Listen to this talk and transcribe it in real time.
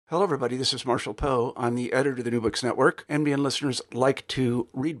Hello, everybody. This is Marshall Poe. I'm the editor of the New Books Network. NBN listeners like to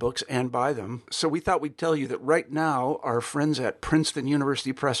read books and buy them. So we thought we'd tell you that right now, our friends at Princeton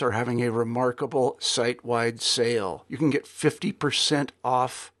University Press are having a remarkable site-wide sale. You can get 50%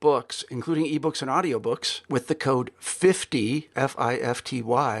 off books, including ebooks and audiobooks, with the code 50,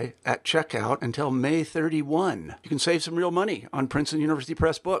 F-I-F-T-Y, at checkout until May 31. You can save some real money on Princeton University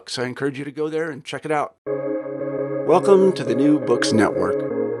Press books. I encourage you to go there and check it out. Welcome to the New Books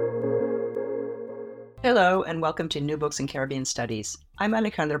Network. Hello, and welcome to New Books in Caribbean Studies. I'm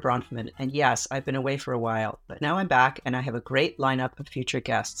Alejandra Bronfman, and yes, I've been away for a while, but now I'm back and I have a great lineup of future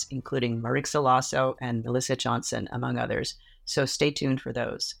guests, including Marixa Lasso and Melissa Johnson, among others, so stay tuned for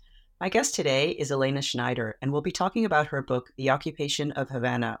those. My guest today is Elena Schneider, and we'll be talking about her book, The Occupation of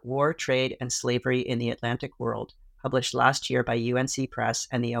Havana, War, Trade, and Slavery in the Atlantic World, published last year by UNC Press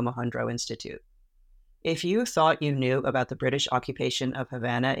and the Omohundro Institute. If you thought you knew about the British occupation of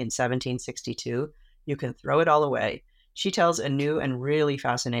Havana in 1762, you can throw it all away. She tells a new and really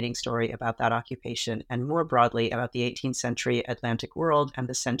fascinating story about that occupation and more broadly about the 18th century Atlantic world and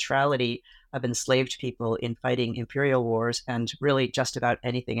the centrality of enslaved people in fighting imperial wars and really just about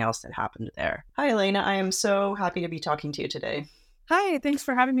anything else that happened there. Hi, Elena. I am so happy to be talking to you today. Hi, thanks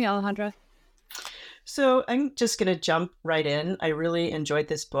for having me, Alejandra. So I'm just going to jump right in. I really enjoyed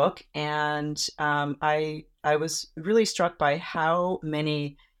this book, and I was really struck by how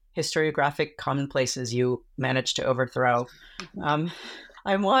many historiographic commonplaces you managed to overthrow.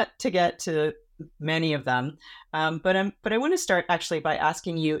 I want to get to many of them, but I want to start actually by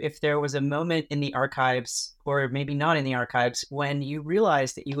asking you if there was a moment in the archives, or maybe not in the archives, when you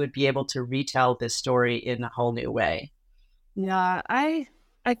realized that you would be able to retell this story in a whole new way. Yeah, I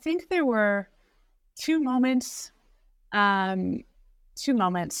think there were two moments. One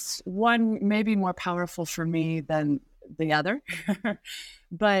maybe more powerful for me than the other.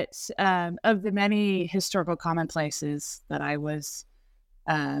 But of the many historical commonplaces that I was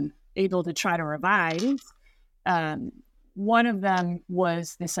able to try to revive, one of them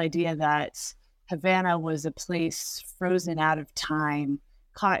was this idea that Havana was a place frozen out of time,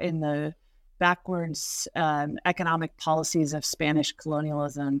 caught in the backwards economic policies of Spanish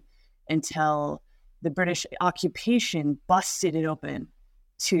colonialism until the British occupation busted it open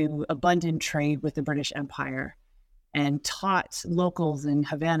to abundant trade with the British Empire and taught locals in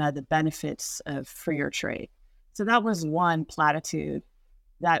Havana the benefits of freer trade. So that was one platitude.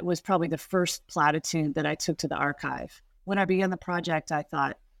 That was probably the first platitude that I took to the archive. When I began the project, I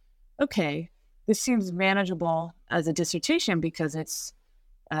thought, okay, this seems manageable as a dissertation because it's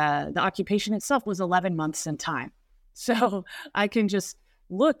the occupation itself was 11 months in time. So I can just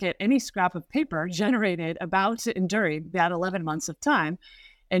look at any scrap of paper generated about and during that 11 months of time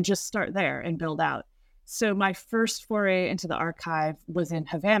and just start there and build out. So my first foray into the archive was in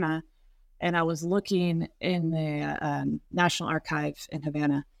Havana, and I was looking in the National Archive in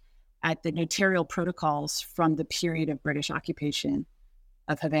Havana at the notarial protocols from the period of British occupation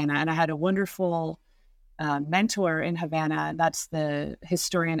of Havana. And I had a wonderful mentor in Havana. That's the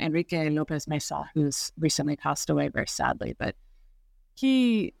historian Enrique Lopez Mesa, who's recently passed away very sadly. But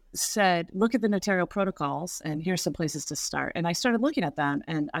he said, look at the notarial protocols, and here's some places to start. And I started looking at them,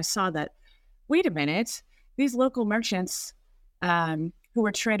 and I saw that, wait a minute, these local merchants who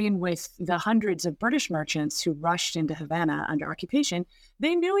were trading with the hundreds of British merchants who rushed into Havana under occupation,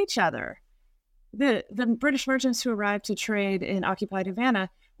 they knew each other. The British merchants who arrived to trade in occupied Havana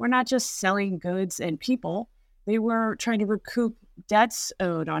were not just selling goods and people, they were trying to recoup debts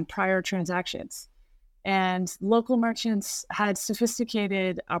owed on prior transactions. And local merchants had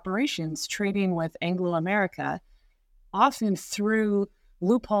sophisticated operations trading with Anglo-America, often through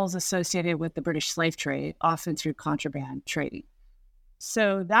loopholes associated with the British slave trade, often through contraband trading.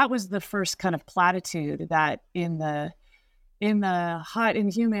 So that was the first kind of platitude that in the hot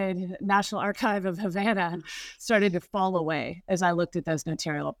and humid National Archive of Havana started to fall away as I looked at those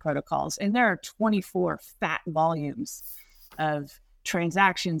notarial protocols. And there are 24 fat volumes of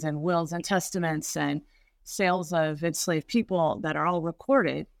transactions and wills and testaments and sales of enslaved people that are all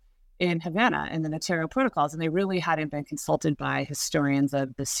recorded in Havana in the notarial protocols, and they really hadn't been consulted by historians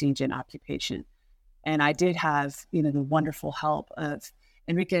of the siege and occupation. And I did have, the wonderful help of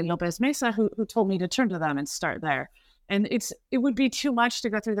Enrique Lopez Mesa, who told me to turn to them and start there. And it would be too much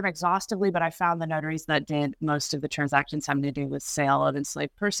to go through them exhaustively, but I found the notaries that did most of the transactions having to do with sale of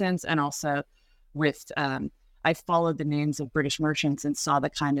enslaved persons, and also with, I followed the names of British merchants and saw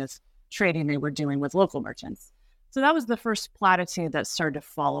the kind of trading they were doing with local merchants. So that was the first platitude that started to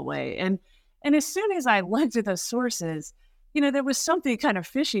fall away. And as soon as I looked at those sources, there was something kind of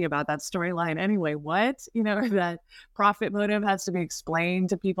fishy about that storyline anyway. What? That profit motive has to be explained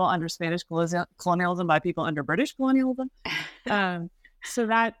to people under Spanish colonialism by people under British colonialism. So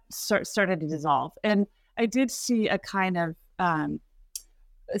that started to dissolve. And I did see a kind of,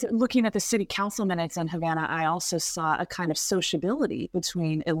 looking at the city council minutes in Havana, I also saw a kind of sociability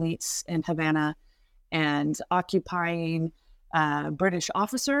between elites in Havana and occupying British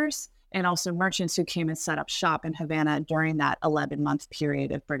officers and also merchants who came and set up shop in Havana during that 11-month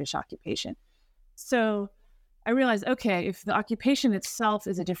period of British occupation. So I realized, okay, if the occupation itself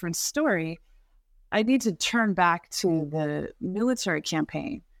is a different story, I need to turn back to the military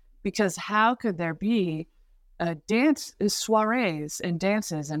campaign, because how could there be soirees and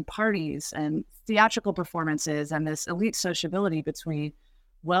dances and parties and theatrical performances and this elite sociability between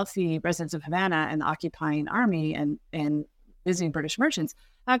wealthy residents of Havana and the occupying army and visiting British merchants?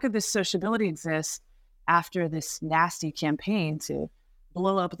 How could this sociability exist after this nasty campaign to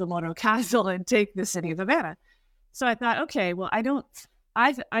blow up the Morro Castle and take the city of Havana? So I thought, okay, well,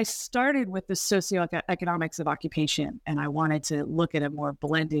 I started with the socioeconomics of occupation, and I wanted to look at a more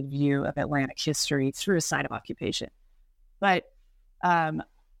blended view of Atlantic history through a side of occupation. But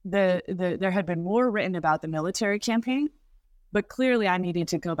there had been more written about the military campaign, but clearly I needed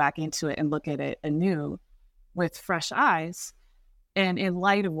to go back into it and look at it anew with fresh eyes. And in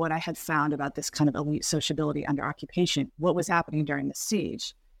light of what I had found about this kind of elite sociability under occupation, what was happening during the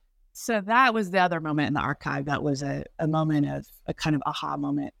siege. So that was the other moment in the archive. That was a moment of a kind of aha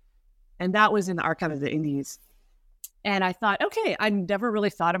moment. And that was in the Archive of the Indies. And I thought, okay, I never really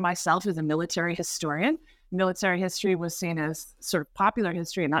thought of myself as a military historian. Military history was seen as sort of popular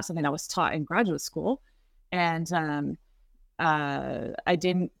history and not something that was taught in graduate school. And I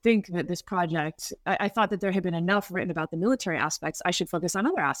didn't think that this project, I thought that there had been enough written about the military aspects. I should focus on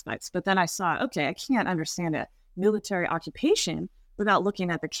other aspects. But then I saw, okay, I can't understand a military occupation without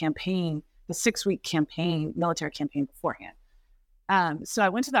looking at the campaign, the 6-week campaign, military campaign beforehand. So I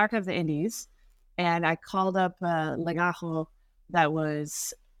went to the Archive of the Indies and I called up a legajo that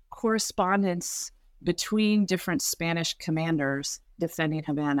was correspondence between different Spanish commanders defending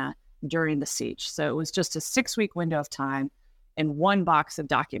Havana during the siege. So it was just a 6-week window of time and one box of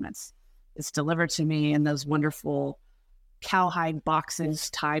documents. It's delivered to me in those wonderful cowhide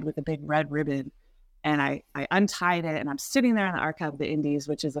boxes tied with a big red ribbon. And I untied it, and I'm sitting there in the Archive of the Indies,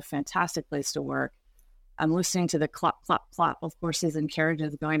 which is a fantastic place to work. I'm listening to the clop, clop, clop of horses and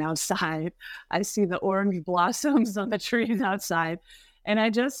carriages going outside. I see the orange blossoms on the trees outside. And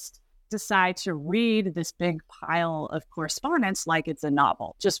I just decide to read this big pile of correspondence like it's a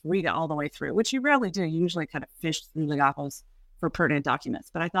novel. Just read it all the way through, which you rarely do. You usually kind of fish through legajos for pertinent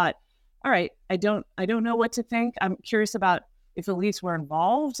documents. But I thought, all right, I don't know what to think. I'm curious about if elites were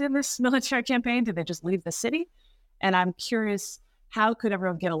involved in this military campaign. Did they just leave the city? And I'm curious, how could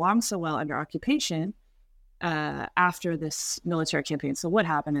everyone get along so well under occupation after this military campaign? So what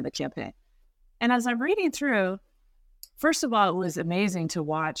happened in the campaign? And as I'm reading through, first of all, it was amazing to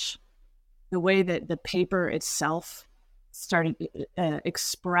watch the way that the paper itself started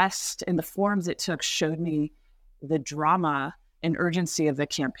expressed in the forms it took, showed me the drama and urgency of the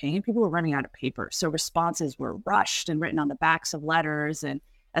campaign. People were running out of paper. So responses were rushed and written on the backs of letters. And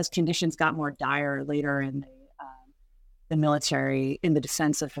as conditions got more dire later in the military, in the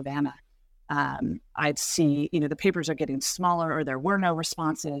defense of Havana, I'd see, the papers are getting smaller or there were no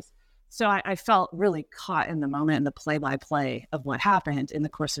responses. So I felt really caught in the moment in the play-by-play of what happened in the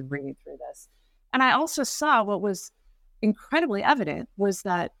course of reading through this. And I also saw what was incredibly evident was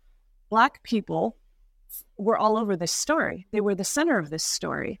that Black people were all over this story. They were the center of this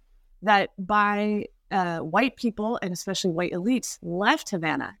story, that by white people, and especially white elites, left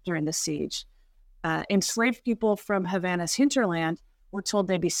Havana during the siege. Enslaved people from Havana's hinterland were told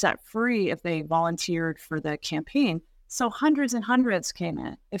they'd be set free if they volunteered for the campaign. So hundreds and hundreds came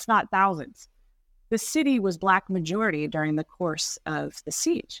in, if not thousands. The city was Black majority during the course of the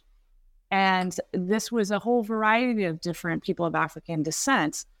siege. And this was a whole variety of different people of African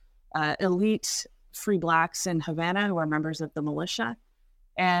descent, elite free Blacks in Havana who are members of the militia,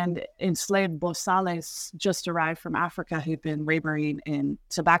 and enslaved bozales just arrived from Africa who'd been laboring in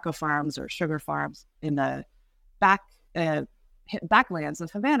tobacco farms or sugar farms in the backlands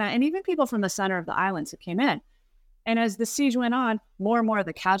of Havana, and even people from the center of the islands who came in. And as the siege went on, more and more of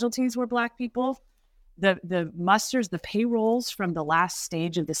the casualties were Black people. The musters, the payrolls from the last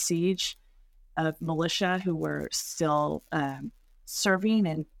stage of the siege of militia who were still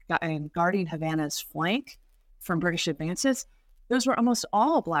serving and guarding Havana's flank from British advances, those were almost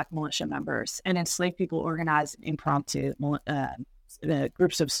all Black militia members, and enslaved people organized impromptu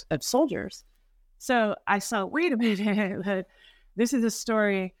groups of soldiers. So I saw, wait a minute, this is a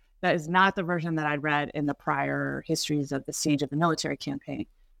story that is not the version that I'd read in the prior histories of the siege of the military campaign.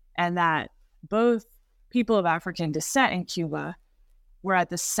 And that both people of African descent in Cuba were at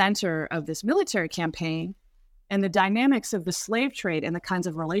the center of this military campaign, and the dynamics of the slave trade and the kinds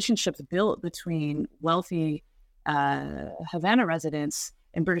of relationships built between wealthy Havana residents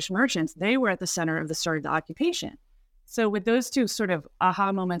and British merchants, they were at the center of the start of the occupation. So with those two sort of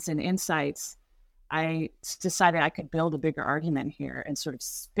aha moments and insights, I decided I could build a bigger argument here and sort of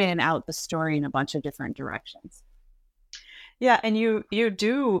spin out the story in a bunch of different directions. Yeah, and you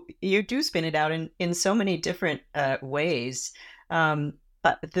do spin it out in so many different ways.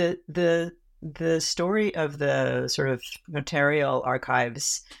 But the story of the sort of notarial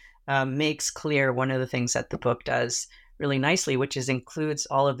archives makes clear one of the things that the book does really nicely, which is includes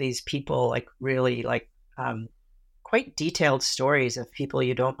all of these people, like really like quite detailed stories of people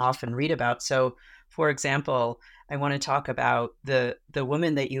you don't often read about. So, for example, I want to talk about the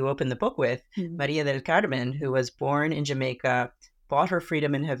woman that you open the book with, Maria del Carmen, who was born in Jamaica, bought her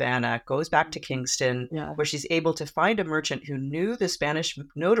freedom in Havana, goes back to Kingston, where she's able to find a merchant who knew the Spanish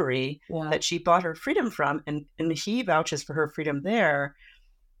notary that she bought her freedom from, and he vouches for her freedom there.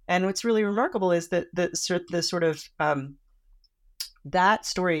 And what's really remarkable is that the sort of that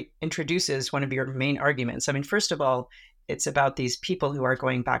story introduces one of your main arguments. I mean, first of all, it's about these people who are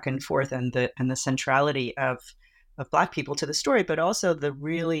going back and forth, and the centrality of Black people to the story, but also the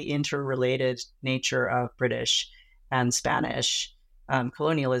really interrelated nature of British and Spanish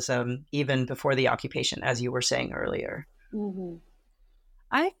colonialism, even before the occupation, as you were saying earlier. Mm-hmm.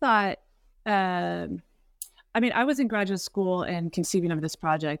 I thought, I was in graduate school and conceiving of this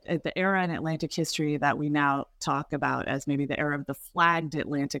project at the era in Atlantic history that we now talk about as maybe the era of the flagged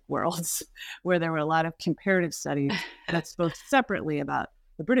Atlantic worlds, where there were a lot of comparative studies that spoke separately about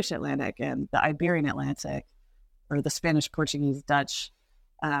the British Atlantic and the Iberian Atlantic, or the Spanish, Portuguese, Dutch,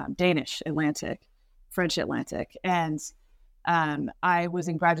 Danish Atlantic, French Atlantic. And I was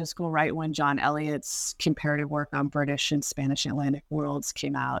in graduate school right when John Eliot's comparative work on British and Spanish Atlantic worlds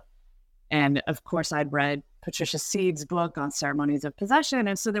came out. And of course, I'd read Patricia Seed's book on ceremonies of possession.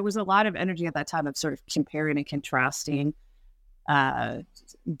 And so there was a lot of energy at that time of sort of comparing and contrasting the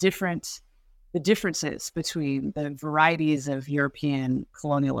differences between the varieties of European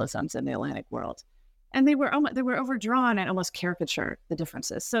colonialisms in the Atlantic world. And they were overdrawn and almost caricatured, the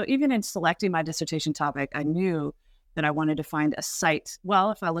differences. So even in selecting my dissertation topic, I knew that I wanted to find a site.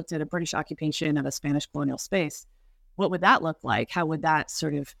 Well, if I looked at a British occupation of a Spanish colonial space, what would that look like? How would that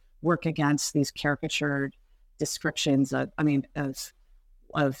sort of work against these caricatured descriptions of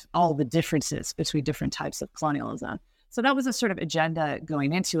all the differences between different types of colonialism? So that was a sort of agenda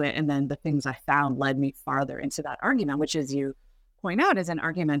going into it. And then the things I found led me farther into that argument, which, as you point out, is an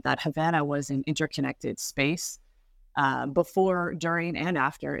argument that Havana was an interconnected space before, during, and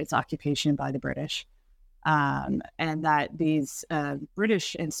after its occupation by the British. And that these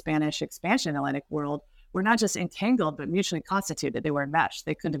British and Spanish expansion in the Atlantic world were not just entangled, but mutually constituted. They were enmeshed.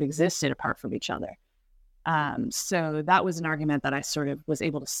 They couldn't have existed apart from each other. So that was an argument that I sort of was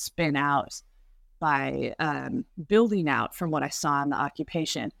able to spin out by building out from what I saw in the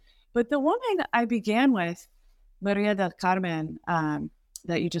occupation. But the woman I began with, Maria del Carmen,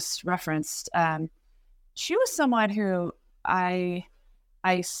 that you just referenced, she was someone who I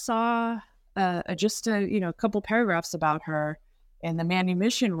saw just a couple paragraphs about her in the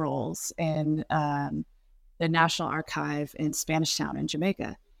manumission rolls in the National Archive in Spanish Town in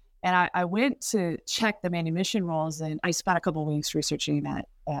Jamaica. And I went to check the manumission rolls, and I spent a couple of weeks researching at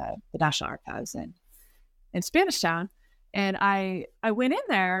the National Archives in Spanish Town. And I went in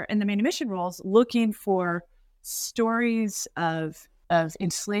there in the manumission rolls looking for stories of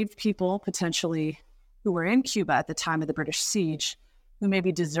enslaved people, potentially, who were in Cuba at the time of the British siege, who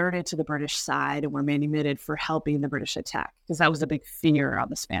maybe deserted to the British side and were manumitted for helping the British attack, because that was a big fear on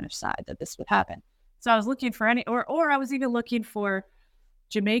the Spanish side that this would happen. So I was looking for or I was even looking for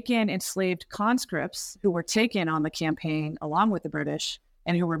Jamaican enslaved conscripts who were taken on the campaign along with the British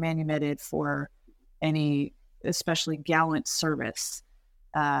and who were manumitted for any especially gallant service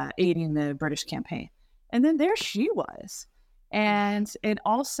aiding the British campaign. And then there she was. And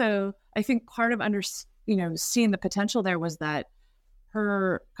also, I think part of seeing the potential there was that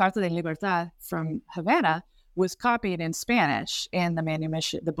her Carta de Libertad from Havana was copied in Spanish in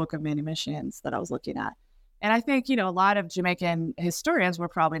the Book of Manumissions that I was looking at. And I think, a lot of Jamaican historians were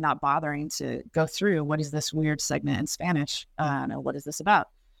probably not bothering to go through what is this weird segment in Spanish, and what is this about?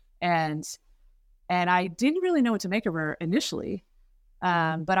 And I didn't really know what to make of her initially,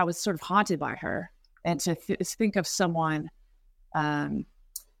 but I was sort of haunted by her. And to think of someone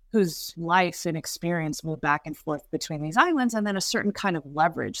whose life and experience moved back and forth between these islands, and then a certain kind of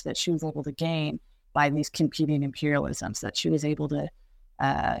leverage that she was able to gain by these competing imperialisms, that she was able to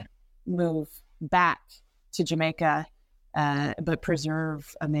move back to Jamaica, but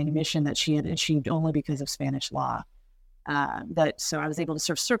preserve a manumission that she had achieved only because of Spanish law. So I was able to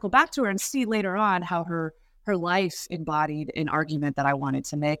sort of circle back to her and see later on how her life embodied an argument that I wanted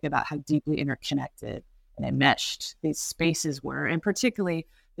to make about how deeply interconnected and enmeshed these spaces were. And particularly,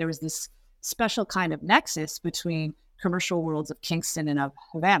 there was this special kind of nexus between commercial worlds of Kingston and of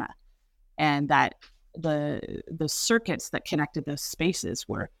Havana, and that the circuits that connected those spaces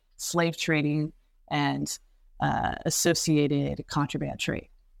were slave trading and associated contraband trade.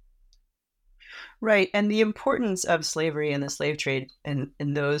 Right. And the importance of slavery and the slave trade in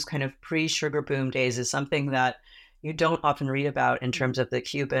those kind of pre-sugar boom days is something that you don't often read about in terms of the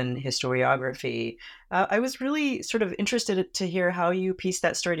Cuban historiography. I was really sort of interested to hear how you pieced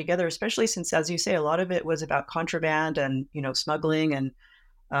that story together, especially since, as you say, a lot of it was about contraband and, smuggling and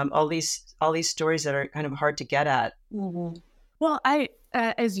all these stories that are kind of hard to get at. Mm-hmm. Well,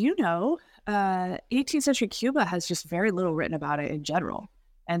 as you know, 18th century Cuba has just very little written about it in general.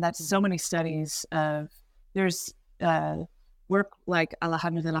 And that's so many studies of, there's work like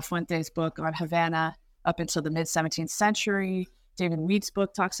Alejandro de la Fuente's book on Havana up until the mid-17th century. David Wheat's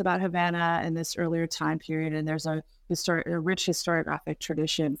book talks about Havana in this earlier time period. And there's a rich historiographic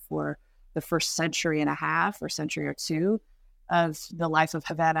tradition for the first century and a half or century or two of the life of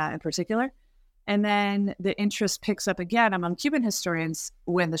Havana in particular. And then the interest picks up again among Cuban historians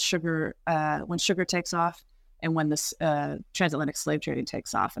when sugar takes off, and when this transatlantic slave trading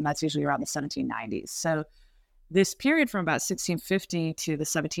takes off, and that's usually around the 1790s. So this period from about 1650 to the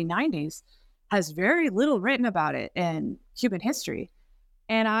 1790s has very little written about it in Cuban history.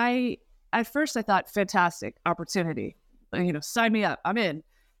 And at first I thought, fantastic opportunity, sign me up, I'm in.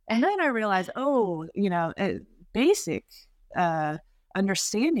 And then I realized, basic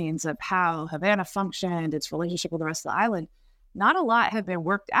understandings of how Havana functioned, its relationship with the rest of the island, not a lot have been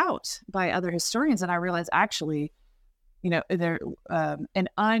worked out by other historians. And I realized actually, an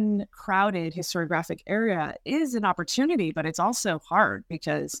uncrowded historiographic area is an opportunity, but it's also hard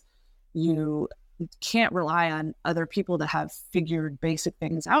because you can't rely on other people that have figured basic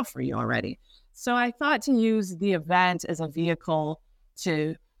things out for you already. So I thought to use the event as a vehicle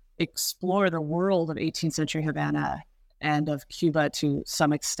to explore the world of 18th century Havana and of Cuba to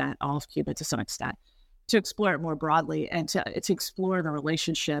some extent, all of Cuba to some extent, to explore it more broadly and to explore the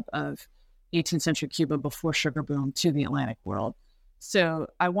relationship of 18th century Cuba before sugar boom to the Atlantic world. So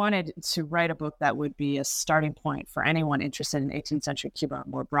I wanted to write a book that would be a starting point for anyone interested in 18th century Cuba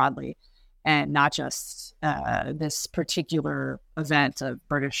more broadly, and not just this particular event of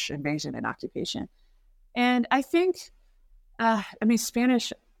British invasion and occupation. And I think,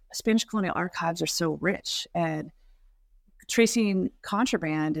 Spanish colonial archives are so rich, and tracing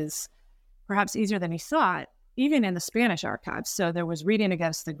contraband is perhaps easier than he thought, even in the Spanish archives. So there was reading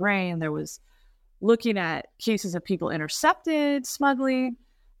against the grain. There was looking at cases of people intercepted smuggling,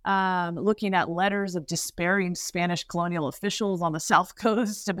 looking at letters of despairing Spanish colonial officials on the South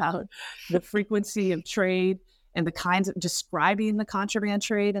Coast about the frequency of trade and the kinds of describing the contraband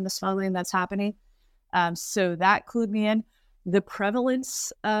trade and the smuggling that's happening. So that clued me in. The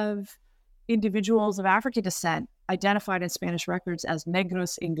prevalence of individuals of African descent identified in Spanish records as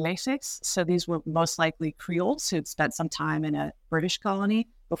negros ingleses. So these were most likely Creoles who'd spent some time in a British colony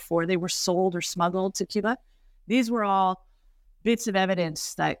before they were sold or smuggled to Cuba. These were all bits of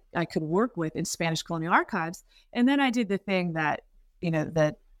evidence that I could work with in Spanish colonial archives. And then I did the thing that,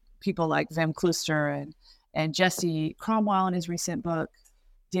 that people like Wim Klooster and Jesse Cromwell in his recent book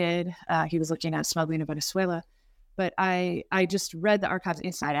did. He was looking at smuggling in Venezuela. But I just read the archives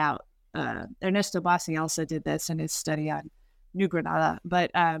inside out. Ernesto Bassi also did this in his study on New Granada.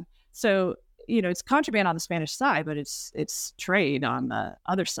 But so, it's contraband on the Spanish side, but it's trade on the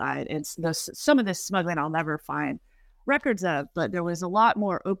other side. And some of this smuggling I'll never find records of, but there was a lot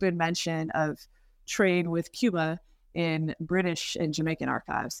more open mention of trade with Cuba in British and Jamaican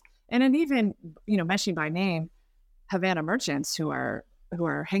archives. And then even, mentioning by name Havana merchants who are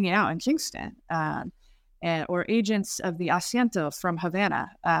hanging out in Kingston, or agents of the Asiento from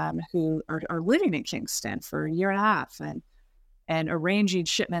Havana, who are living in Kingston for a year and a half and arranging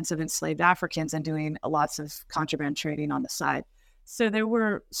shipments of enslaved Africans and doing lots of contraband trading on the side. So there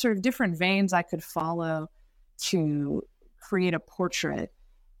were sort of different veins I could follow to create a portrait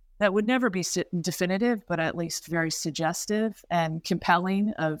that would never be definitive, but at least very suggestive and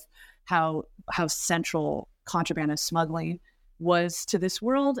compelling of how central contraband and smuggling was to this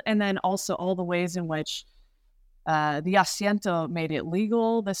world, and then also all the ways in which The asiento made it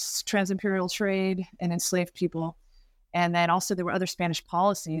legal, this trans-imperial trade, and enslaved people. And then also there were other Spanish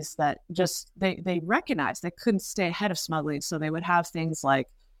policies that just, they recognized they couldn't stay ahead of smuggling. So they would have things like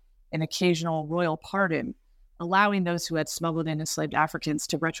an occasional royal pardon, allowing those who had smuggled in enslaved Africans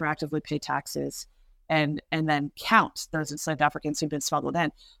to retroactively pay taxes and then count those enslaved Africans who'd been smuggled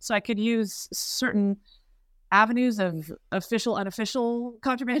in. So I could use certain avenues of official, unofficial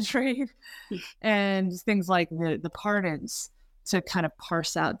contraband trade and things like the pardons to kind of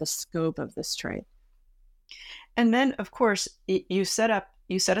parse out the scope of this trade. And then, of course, you set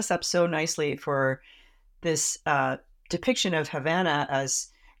us up so nicely for this depiction of Havana as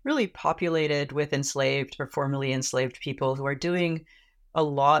really populated with enslaved or formerly enslaved people who are doing a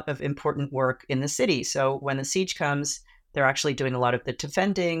lot of important work in the city. So when the siege comes, they're actually doing a lot of the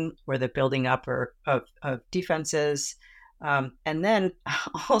defending or the building up of defenses. And then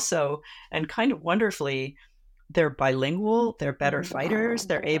also, and kind of wonderfully, they're bilingual, they're better fighters,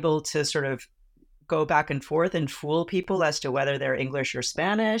 they're able to sort of go back and forth and fool people as to whether they're English or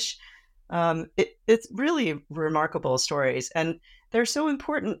Spanish. It's really remarkable stories, and they're so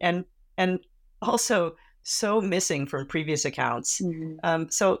important and also so missing from previous accounts. Mm-hmm.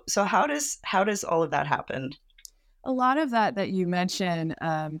 So how does all of that happen? A lot of that you mentioned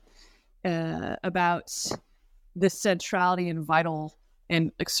about the centrality and vital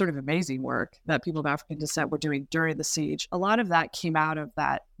and sort of amazing work that people of African descent were doing during the siege. A lot of that came out of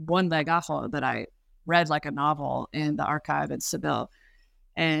that one legajo that I read like a novel in the archive in Seville.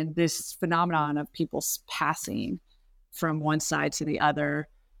 And this phenomenon of people passing from one side to the other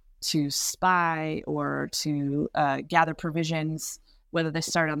to spy or to gather provisions, whether they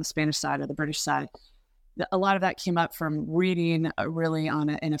started on the Spanish side or the British side. A lot of that came up from reading really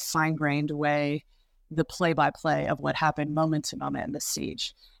in a fine-grained way the play-by-play of what happened moment to moment in the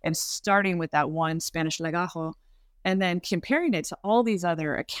siege, and starting with that one Spanish legajo and then comparing it to all these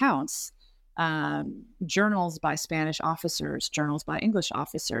other accounts, journals by Spanish officers, journals by English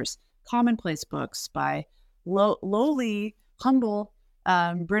officers, commonplace books by lowly, humble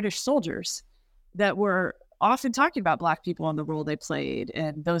British soldiers that were often talking about Black people and the role they played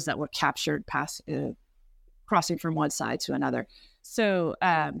and those that were captured crossing from one side to another. So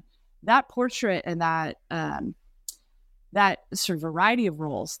that portrait and that sort of variety of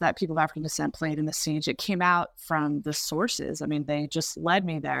roles that people of African descent played in the siege, it came out from the sources. I mean, they just led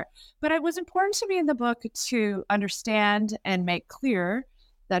me there. But it was important to me in the book to understand and make clear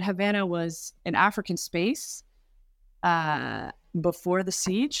that Havana was an African space before the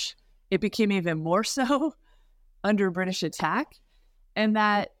siege. It became even more so under British attack, and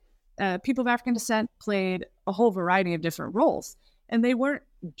that people of African descent played a whole variety of different roles. And they weren't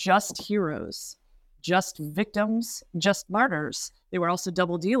just heroes, just victims, just martyrs. They were also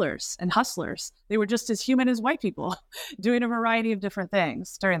double dealers and hustlers. They were just as human as white people doing a variety of different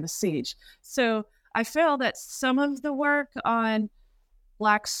things during the siege. So I feel that some of the work on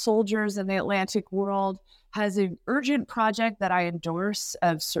Black soldiers in the Atlantic world has an urgent project that I endorse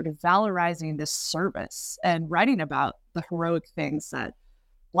of sort of valorizing this service and writing about the heroic things that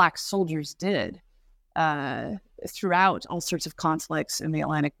Black soldiers did throughout all sorts of conflicts in the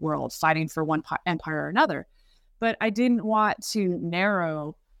Atlantic world, fighting for one empire or another. But I didn't want to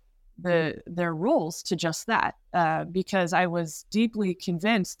narrow their roles to just that, because I was deeply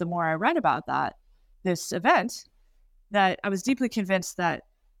convinced, the more I read about this event, that I was deeply convinced that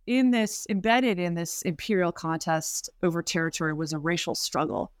embedded in this imperial contest over territory was a racial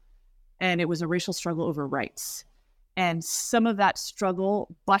struggle, and it was a racial struggle over rights. And some of that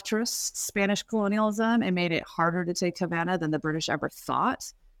struggle buttressed Spanish colonialism and made it harder to take Havana than the British ever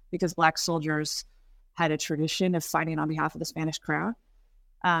thought, because Black soldiers had a tradition of fighting on behalf of the Spanish crown.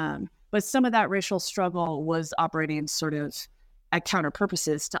 But some of that racial struggle was operating sort of at counter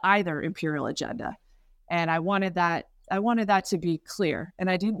purposes to either imperial agenda. And I wanted that to be clear. And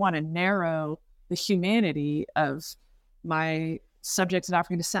I didn't want to narrow the humanity of my subjects of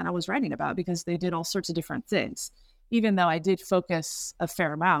African descent I was writing about, because they did all sorts of different things. Even though I did focus a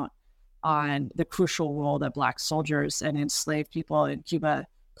fair amount on the crucial role that Black soldiers and enslaved people in Cuba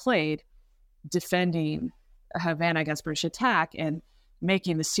played defending Havana against British attack and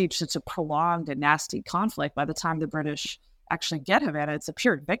making the siege such a prolonged and nasty conflict. By the time the British actually get Havana, it's a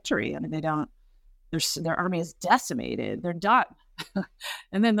pure victory. I mean, their army is decimated. They're done.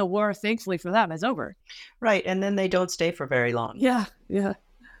 And then the war, thankfully for them, is over. Right. And then they don't stay for very long. Yeah.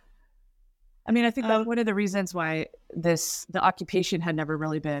 I mean, I think that one of the reasons why the occupation had never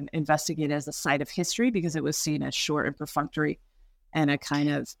really been investigated as a site of history, because it was seen as short and perfunctory and a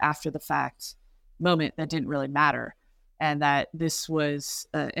kind of after the fact moment that didn't really matter. and that this was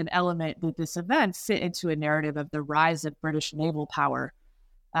an element that this event fit into a narrative of the rise of British naval power,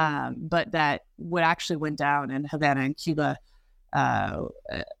 but that what actually went down in Havana and Cuba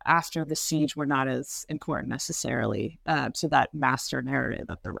after the siege were not as important necessarily to that master narrative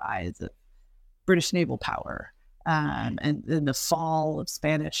of the rise of British naval power and the fall of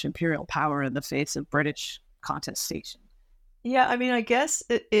Spanish imperial power in the face of British contestation. Yeah, I mean, I guess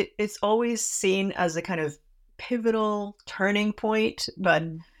it's always seen as a kind of pivotal turning point, but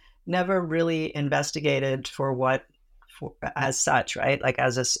never really investigated as such, right? Like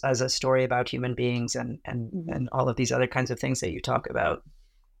as a story about human beings and all of these other kinds of things that you talk about.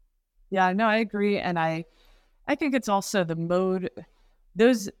 Yeah, no, I agree, and I think it's also the mode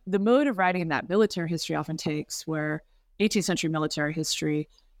of writing that military history often takes, where 18th century military history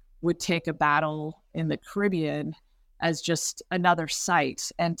would take a battle in the Caribbean as just another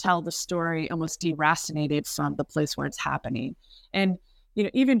site and tell the story almost deracinated from the place where it's happening. And,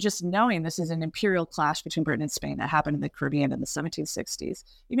 even just knowing this is an imperial clash between Britain and Spain that happened in the Caribbean in the 1760s,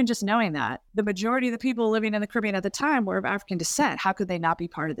 even just knowing that the majority of the people living in the Caribbean at the time were of African descent, how could they not be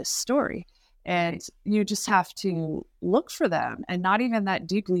part of this story? And you just have to look for them, and not even that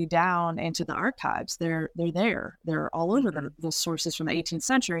deeply down into the archives. They're there. They're all over the sources from the 18th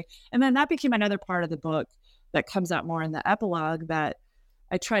century. And then that became another part of the book that comes out more in the epilogue, that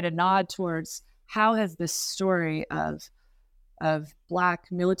I try to nod towards how has this story of Black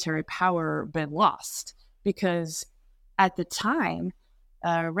military power been lost? Because at the time,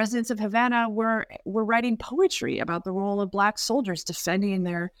 residents of Havana were writing poetry about the role of Black soldiers defending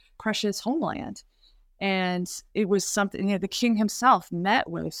their precious homeland. And it was something, the king himself met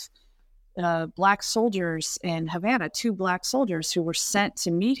with Black soldiers in Havana, 2 Black soldiers who were sent to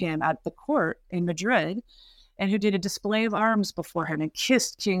meet him at the court in Madrid, and who did a display of arms before him and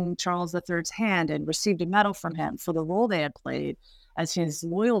kissed King Charles III's hand and received a medal from him for the role they had played as his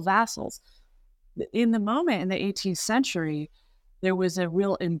loyal vassals. In the moment in the 18th century, there was a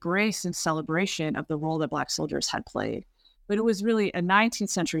real embrace and celebration of the role that Black soldiers had played. But it was really a 19th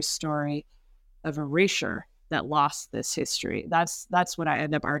century story of erasure that lost this history. That's what I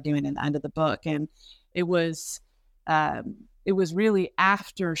end up arguing in the end of the book. And it was really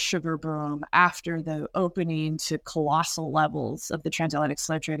after Sugar Boom, after the opening to colossal levels of the transatlantic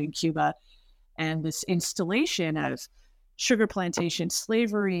slave trade in Cuba, and this installation of sugar plantation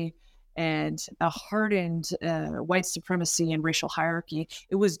slavery and a hardened white supremacy and racial hierarchy.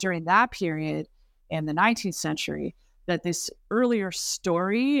 It was during that period in the 19th century that this earlier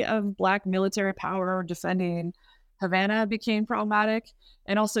story of Black military power defending Havana became problematic,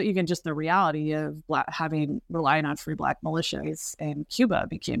 and also even just the reality of relying on free Black militias in Cuba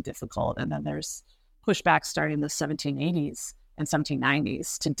became difficult. And then there's pushback starting in the 1780s and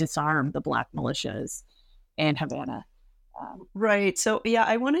 1790s to disarm the Black militias in Havana. Right. So, yeah,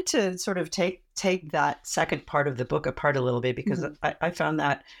 I wanted to sort of take that second part of the book apart a little bit, because I found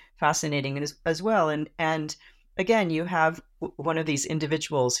that fascinating as well. And again, you have one of these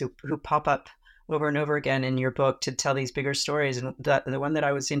individuals who pop up over and over again in your book to tell these bigger stories. And the one that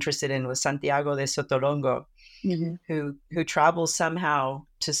I was interested in was Santiago de Sotolongo, who travels somehow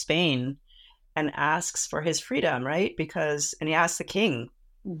to Spain and asks for his freedom, right? And he asks the king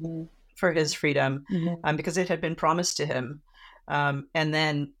for his freedom because it had been promised to him. And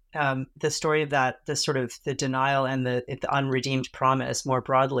then the story of that, the sort of the denial and the unredeemed promise more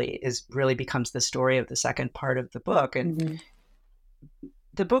broadly really becomes the story of the second part of the book. And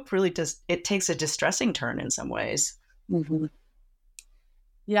the book really it takes a distressing turn in some ways.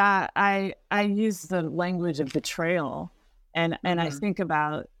 Yeah, I use the language of betrayal, and I think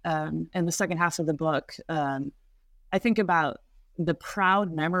about in the second half of the book, I think about the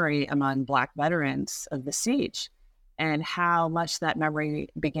proud memory among Black veterans of the siege, and how much that memory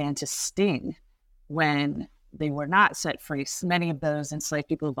began to sting when they were not set free. So many of those enslaved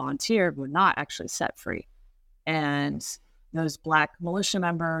people who volunteered were not actually set free, and those Black militia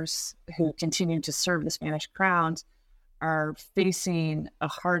members who continued to serve the Spanish crown are facing a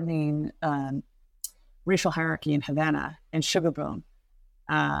hardening racial hierarchy in Havana and Sugar Boom.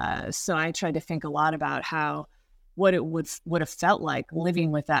 So I tried to think a lot about what it would have felt like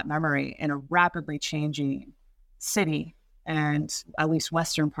living with that memory in a rapidly changing city, and at least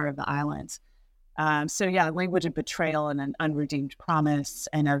western part of the island. So yeah, language of betrayal and an unredeemed promise,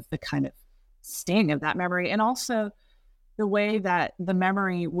 and of the kind of sting of that memory, and also the way that the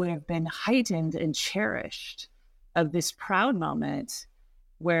memory would have been heightened and cherished of this proud moment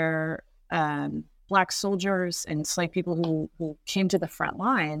where Black soldiers and enslaved people who came to the front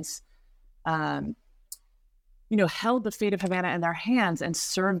lines held the fate of Havana in their hands and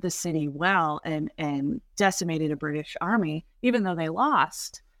served the city well and decimated a British army. Even though they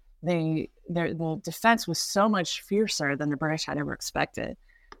lost, the defense was so much fiercer than the British had ever expected.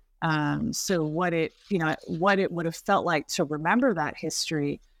 So what it would have felt like to remember that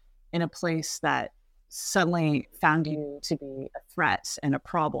history in a place that suddenly found you to be a threat and a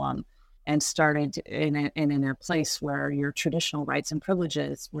problem, and started in a place where your traditional rights and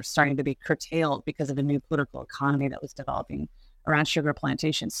privileges were starting to be curtailed because of a new political economy that was developing around sugar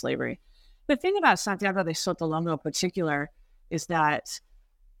plantation slavery. The thing about Santiago de Sotolongo in particular is that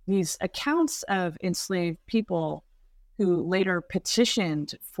these accounts of enslaved people who later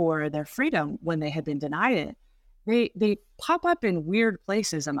petitioned for their freedom when they had been denied it, they pop up in weird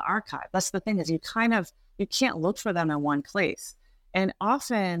places in the archive. That's the thing, is you can't look for them in one place. And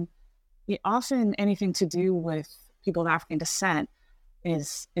often anything to do with people of African descent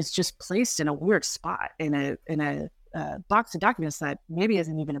is just placed in a weird spot in a box of documents that maybe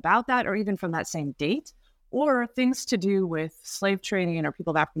isn't even about that, or even from that same date, or things to do with slave trading or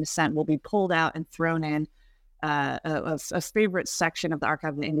people of African descent will be pulled out and thrown in. A favorite section of the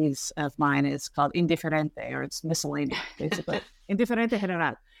Archive of the Indies of mine is called Indiferente, or it's miscellaneous, basically. Indiferente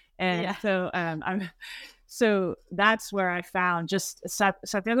general. And so that's where I found just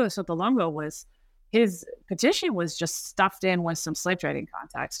Santiago de Sotolongo his petition was just stuffed in with some slave trading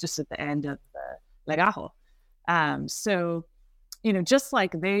contacts just at the end of the legajo. So, just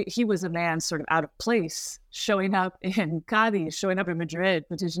like he was a man sort of out of place, showing up in Cadiz, showing up in Madrid,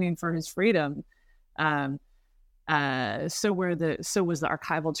 petitioning for his freedom. So was the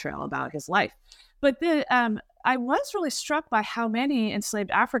archival trail about his life. But I was really struck by how many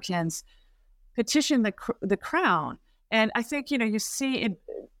enslaved Africans petitioned the crown. And I think, you see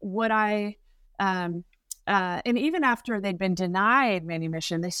and even after they'd been denied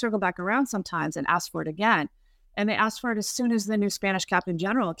manumission, they circle back around sometimes and ask for it again. And they asked for it as soon as the new Spanish Captain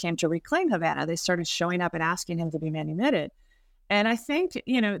General came to reclaim Havana. They started showing up and asking him to be manumitted. And I think,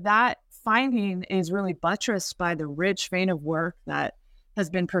 that finding is really buttressed by the rich vein of work that has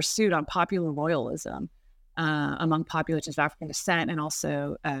been pursued on popular loyalism among populations of African descent, and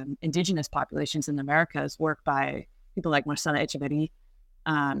also indigenous populations in the Americas, work by people like Marcela Echeverri,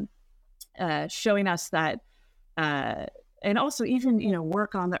 showing us that, and also even,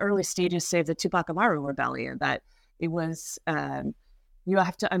 work on the early stages, say the Tupac Amaru rebellion, that it was, you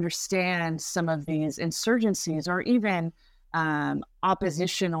have to understand some of these insurgencies or even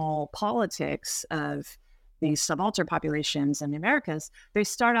oppositional politics of these subaltern populations in the Americas. They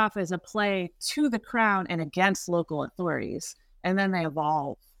start off as a play to the crown and against local authorities, and then they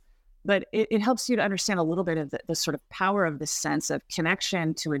evolve. But it helps you to understand a little bit of the sort of power of this sense of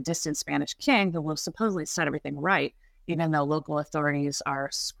connection to a distant Spanish king who will supposedly set everything right, even though local authorities are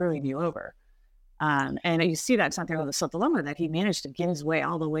screwing you over. And you see that in Santiago de Sotolongo, that he managed to get his way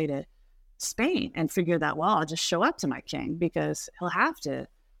all the way to Spain and figure that, well, I'll just show up to my king because he'll have to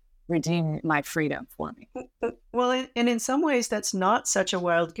redeem my freedom for me. Well, and in some ways, that's not such a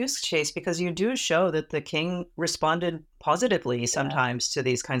wild goose chase, because you do show that the king responded positively sometimes to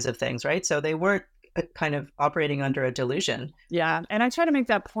these kinds of things, right? So they weren't kind of operating under a delusion. Yeah, and I try to make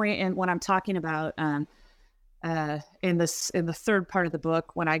that point when I'm talking about in the third part of the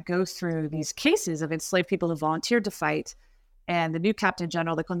book, when I go through these cases of enslaved people who volunteered to fight, and the new Captain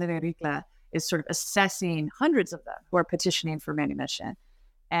General, the Conde de Ricla, is sort of assessing hundreds of them who are petitioning for manumission.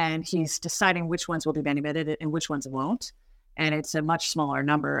 And he's deciding which ones will be manumitted and which ones won't. And it's a much smaller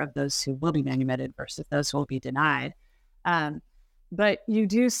number of those who will be manumitted versus those who will be denied. But you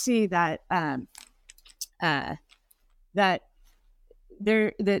do see that that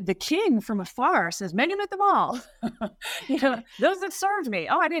the king from afar says, manumit them all. Those that served me.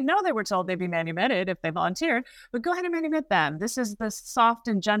 Oh, I didn't know they were told they'd be manumitted if they volunteered, but go ahead and manumit them. This is the soft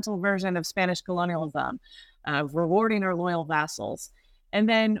and gentle version of Spanish colonialism, rewarding our loyal vassals. And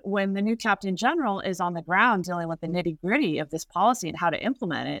then when the new Captain General is on the ground dealing with the nitty-gritty of this policy and how to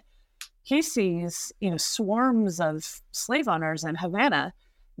implement it, he sees, swarms of slave owners in Havana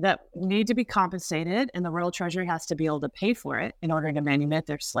that need to be compensated, and the Royal Treasury has to be able to pay for it in order to manumit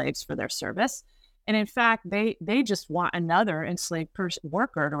their slaves for their service. And in fact, they just want another enslaved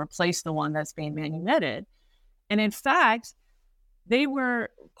worker to replace the one that's being manumitted. And in fact, they were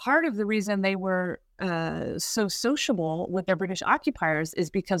part of the reason they were so sociable with their British occupiers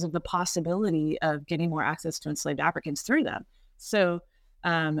is because of the possibility of getting more access to enslaved Africans through them. So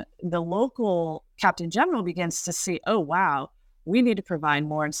the local Captain General begins to see, oh, wow, we need to provide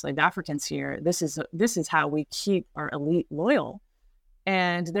more enslaved Africans here. This is how we keep our elite loyal.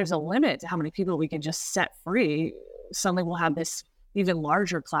 And there's a limit to how many people we can just set free. Suddenly we'll have this even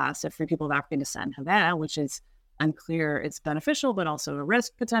larger class of free people of African descent in Havana, which is unclear it's beneficial, but also a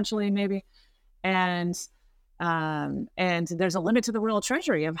risk potentially, maybe. And there's a limit to the royal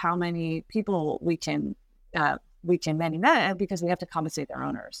treasury of how many people we can manumit, because we have to compensate their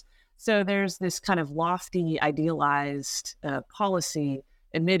owners. So there's this kind of lofty, idealized policy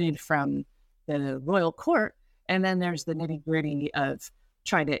emitted from the royal court, and then there's the nitty gritty of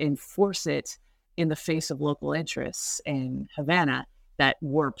trying to enforce it in the face of local interests in Havana that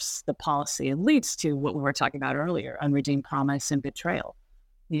warps the policy and leads to what we were talking about earlier, unredeemed promise and betrayal.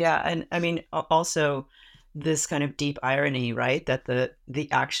 Yeah, and I mean, also this kind of deep irony, right? That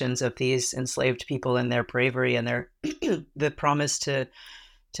the actions of these enslaved people and their bravery and their the promise to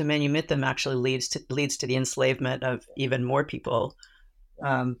manumit them actually leads to the enslavement of even more people,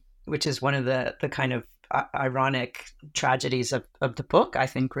 which is one of the kind of ironic tragedies of the book, I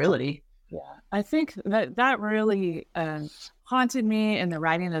think, really. Yeah, I think that really haunted me in the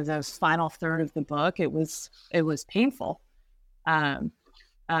writing of the final third of the book. It was painful,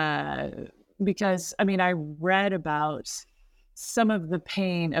 because I mean, I read about some of the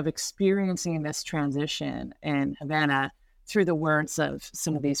pain of experiencing this transition in Havana through the words of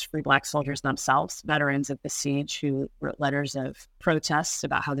some of these free Black soldiers themselves, veterans of the siege, who wrote letters of protests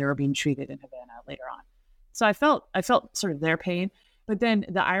about how they were being treated in Havana later on. So I felt sort of their pain. But then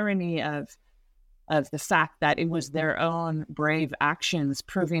the irony of the fact that it was their own brave actions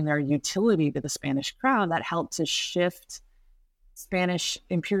proving their utility to the Spanish crown that helped to shift Spanish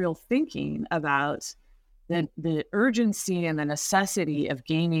imperial thinking about the urgency and the necessity of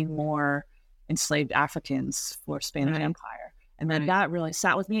gaining more enslaved Africans for Spanish Empire. And then that really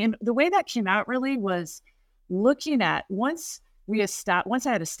sat with me. And the way that came out really was looking at, once I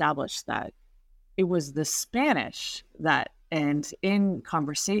had established that it was the Spanish that, and in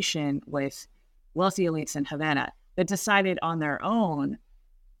conversation with wealthy elites in Havana, that decided on their own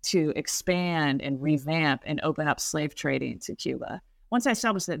to expand and revamp and open up slave trading to Cuba. Once I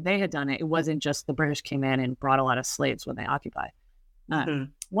established that they had done it, it wasn't just the British came in and brought a lot of slaves when they occupied.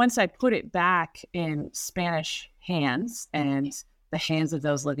 Once I put it back in Spanish hands and the hands of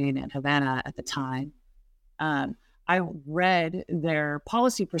those living in Havana at the time, I read their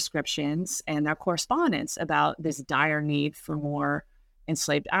policy prescriptions and their correspondence about this dire need for more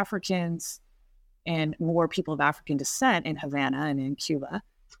enslaved Africans and more people of African descent in Havana and in Cuba.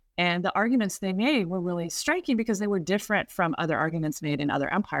 And the arguments they made were really striking because they were different from other arguments made in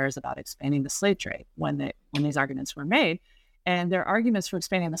other empires about expanding the slave trade when these arguments were made. And their arguments for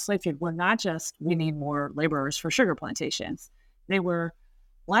expanding the slave trade were not just, we need more laborers for sugar plantations. They were,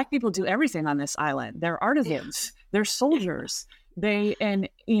 Black people do everything on this island. They're artisans, they're soldiers. They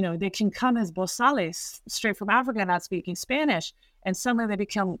can come as bozales straight from Africa, not speaking Spanish. And suddenly they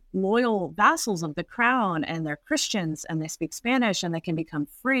become loyal vassals of the crown, and they're Christians and they speak Spanish, and they can become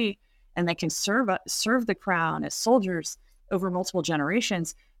free and they can serve the crown as soldiers over multiple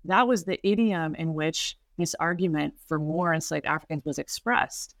generations. That was the idiom in which this argument for more enslaved Africans was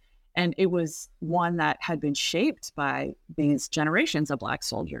expressed. And it was one that had been shaped by these generations of Black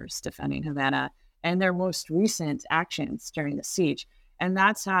soldiers defending Havana and their most recent actions during the siege. And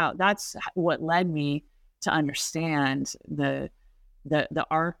that's what led me to understand the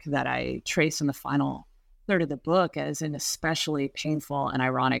arc that I trace in the final third of the book as an especially painful and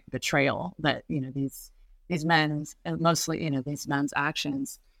ironic betrayal that, these men's, mostly, these men's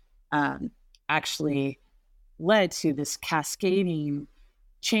actions actually led to this cascading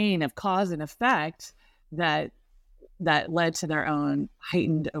chain of cause and effect that led to their own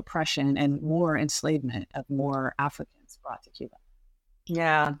heightened oppression and more enslavement of more Africans brought to Cuba.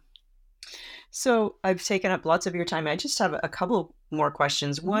 Yeah. So I've taken up lots of your time. I just have a couple more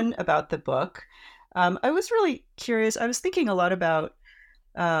questions. One about the book. I was really curious. I was thinking a lot about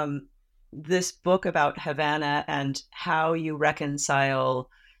this book about Havana and how you reconcile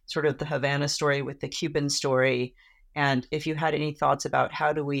sort of the Havana story with the Cuban story. And if you had any thoughts about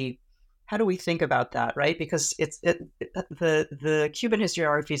how do we think about that, right? Because the Cuban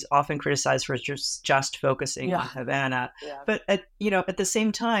historiography is often criticized for just focusing on Havana, but at the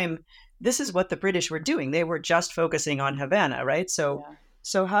same time, this is what the British were doing. They were just focusing on Havana, right? So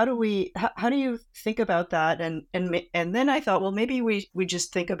how do you think about that? And then I thought, well, maybe we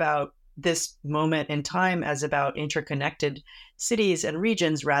just think about this moment in time as about interconnected cities and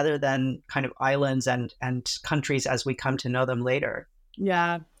regions rather than kind of islands and countries as we come to know them later.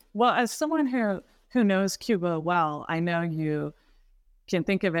 Yeah. Well, as someone who knows Cuba well, I know you can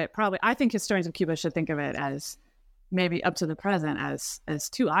think of it I think historians of Cuba should think of it as maybe up to the present as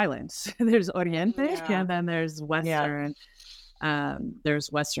two islands. There's Oriente and then there's Western.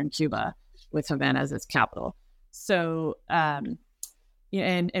 There's Western Cuba with Havana as its capital. So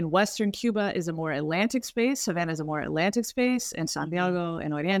And Western Cuba is a more Atlantic space. Havana is a more Atlantic space, and Santiago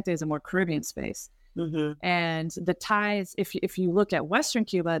and Oriente is a more Caribbean space. Mm-hmm. And the ties, if you look at Western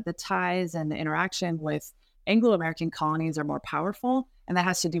Cuba, the ties and the interaction with Anglo-American colonies are more powerful. And that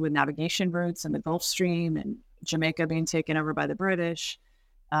has to do with navigation routes and the Gulf Stream and Jamaica being taken over by the British,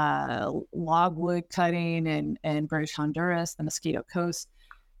 logwood cutting and British Honduras, the Mosquito Coast.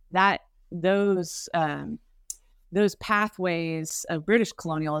 Those pathways of British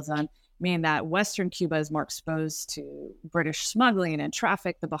colonialism mean that Western Cuba is more exposed to British smuggling and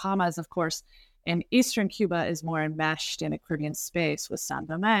traffic, the Bahamas, of course, and Eastern Cuba is more enmeshed in a Caribbean space with Saint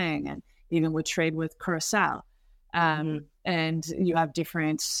Domingue and even with trade with Curacao. And you have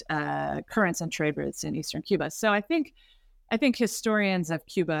different currents and trade routes in Eastern Cuba. So I think historians of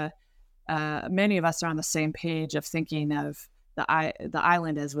Cuba, many of us are on the same page of thinking of the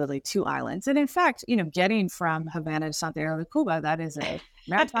island as really two islands. And in fact, getting from Havana to Santiago de Cuba, that is a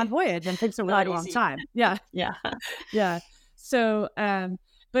marathon voyage and takes a really long time. Yeah. So,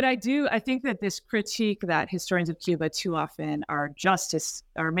 but I think that this critique that historians of Cuba too often are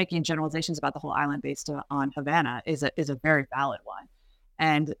making generalizations about the whole island based on Havana is a very valid one.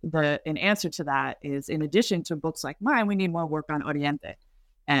 And an answer to that is, in addition to books like mine, we need more work on Oriente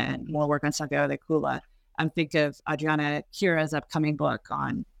and more work on Santiago de Cuba. I'm thinking of Adriana Kira's upcoming book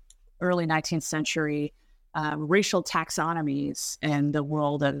on early 19th century racial taxonomies in the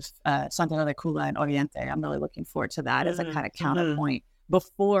world of Santiago de Cuba and Oriente. I'm really looking forward to that as a kind of counterpoint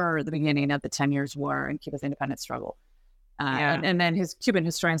before the beginning of the 10 Years' War and Cuba's independence struggle. And then his Cuban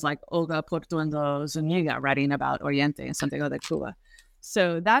historians like Olga Portuondo Zuniga writing about Oriente and Santiago de Cuba.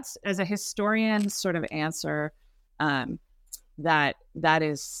 So that's, as a historian sort of answer, that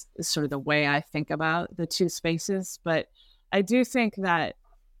is sort of the way I think about the two spaces. But I do think that,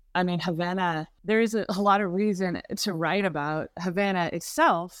 Havana, there is a lot of reason to write about Havana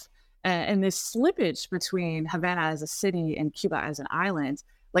itself and this slippage between Havana as a city and Cuba as an island.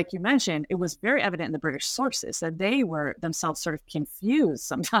 Like you mentioned, it was very evident in the British sources that they were themselves sort of confused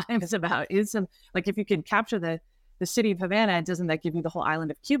sometimes about if you can capture the city of Havana, doesn't that give you the whole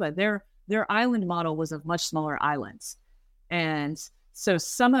island of Cuba? Their island model was of much smaller islands. And so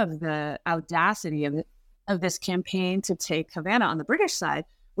some of the audacity of this campaign to take Havana on the British side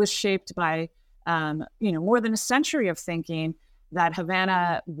was shaped by, more than a century of thinking that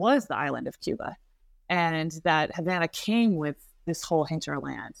Havana was the island of Cuba and that Havana came with this whole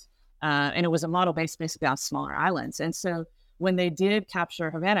hinterland. And it was a model based basically on smaller islands. And so when they did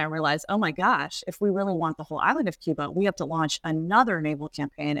capture Havana and realized, oh my gosh, if we really want the whole island of Cuba, we have to launch another naval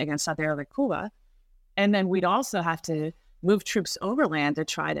campaign against Santiago de Cuba. And then we'd also have to move troops overland to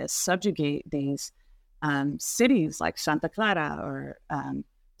try to subjugate these cities like Santa Clara or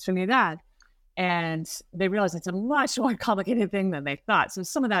Trinidad. And they realized it's a much more complicated thing than they thought. So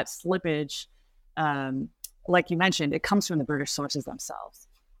some of that slippage, like you mentioned, it comes from the British sources themselves.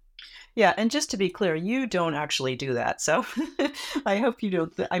 Yeah, and just to be clear, you don't actually do that. So I hope you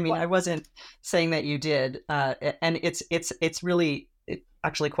don't. I wasn't saying that you did. And it's really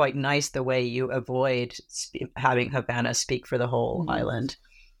actually quite nice the way you avoid having Havana speak for the whole island.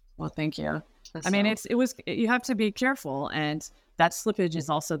 Well, thank you. So. You have to be careful, and that slippage is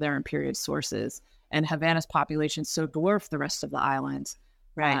also there in period sources. And Havana's population so dwarfed the rest of the island,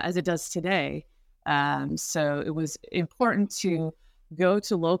 right, as it does today. So it was important to go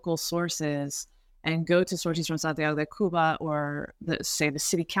to local sources and go to sources from Santiago de Cuba or the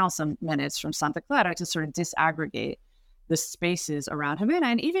city council minutes from Santa Clara to sort of disaggregate the spaces around Havana.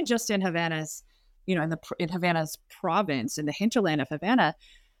 And even just in Havana's, in Havana's province, in the hinterland of Havana,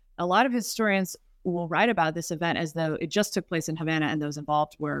 a lot of historians will write about this event as though it just took place in Havana and those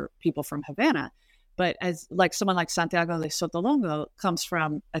involved were people from Havana. But as like someone like Santiago de Sotolongo comes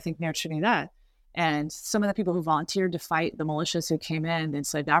from, I think, near Trinidad. And some of the people who volunteered to fight the militias who came in, the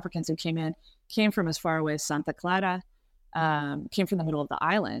enslaved Africans who came from as far away as Santa Clara, came from the middle of the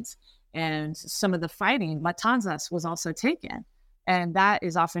island. And some of the fighting, Matanzas, was also taken. And that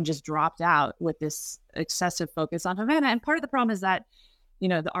is often just dropped out with this excessive focus on Havana. And part of the problem is that,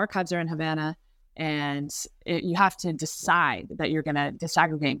 the archives are in Havana, and you have to decide that you're going to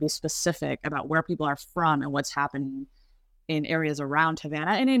disaggregate and be specific about where people are from and what's happening in areas around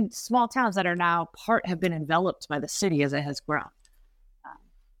Havana and in small towns that are now have been enveloped by the city as it has grown.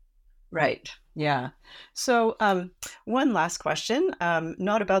 Right. Yeah. So one last question,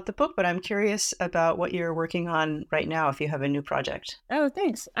 not about the book, but I'm curious about what you're working on right now, if you have a new project. Oh,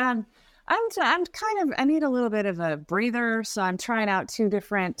 thanks. I need a little bit of a breather. So I'm trying out two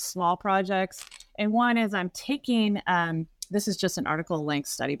different small projects. And one is I'm taking, this is just an article length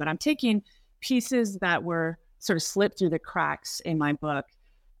study, but I'm taking pieces that were sort of slipped through the cracks in my book.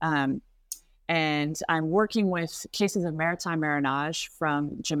 And I'm working with cases of maritime marronage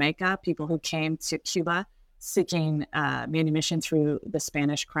from Jamaica, people who came to Cuba seeking manumission through the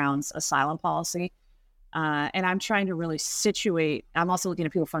Spanish Crown's asylum policy. And I'm trying to really situate, I'm also looking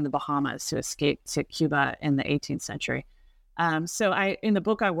at people from the Bahamas who escaped to Cuba in the 18th century. So in the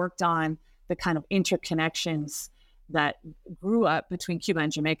book, I worked on the kind of interconnections that grew up between Cuba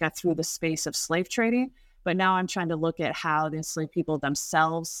and Jamaica through the space of slave trading. But now I'm trying to look at how the enslaved people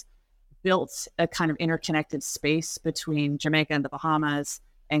themselves built a kind of interconnected space between Jamaica and the Bahamas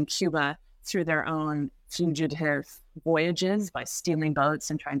and Cuba through their own fugitive voyages by stealing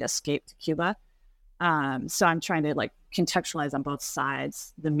boats and trying to escape to Cuba. So I'm trying to contextualize on both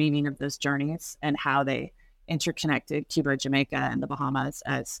sides the meaning of those journeys and how they interconnected Cuba, Jamaica, and the Bahamas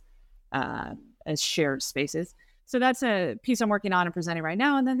as shared spaces. So that's a piece I'm working on and presenting right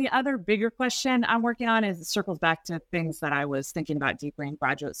now. And then the other bigger question I'm working on circles back to things that I was thinking about deeply in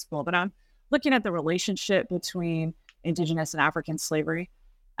graduate school. But I'm looking at the relationship between Indigenous and African slavery.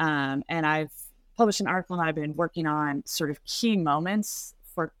 And I've published an article and I've been working on sort of key moments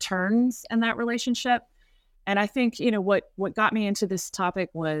for turns in that relationship. And I think, what got me into this topic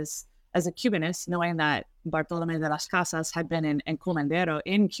was, as a Cubanist, knowing that Bartolomé de las Casas had been in Encomendero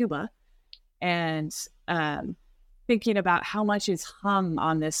in Cuba, and thinking about how much is hung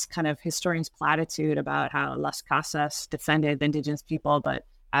on this kind of historian's platitude about how Las Casas defended the indigenous people but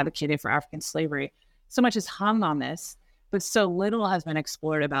advocated for African slavery. So much is hung on this, but so little has been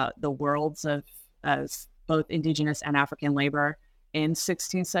explored about the worlds of both indigenous and African labor in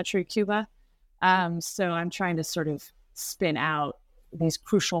 16th century Cuba. So I'm trying to sort of spin out these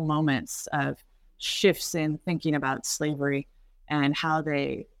crucial moments of shifts in thinking about slavery and how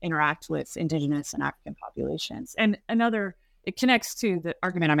they interact with indigenous and African populations. And it connects to the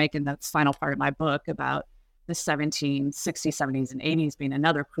argument I make in the final part of my book about the 1760s, 70s, and 80s being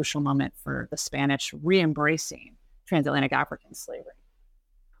another crucial moment for the Spanish re-embracing transatlantic African slavery.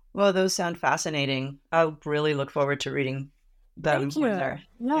 Well, those sound fascinating. I really look forward to reading them when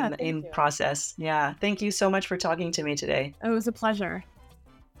they're in process. Yeah. Thank you so much for talking to me today. It was a pleasure.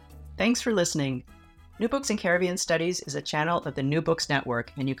 Thanks for listening. New Books in Caribbean Studies is a channel of the New Books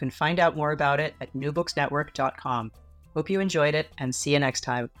Network, and you can find out more about it at newbooksnetwork.com. Hope you enjoyed it, and see you next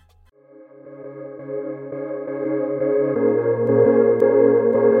time.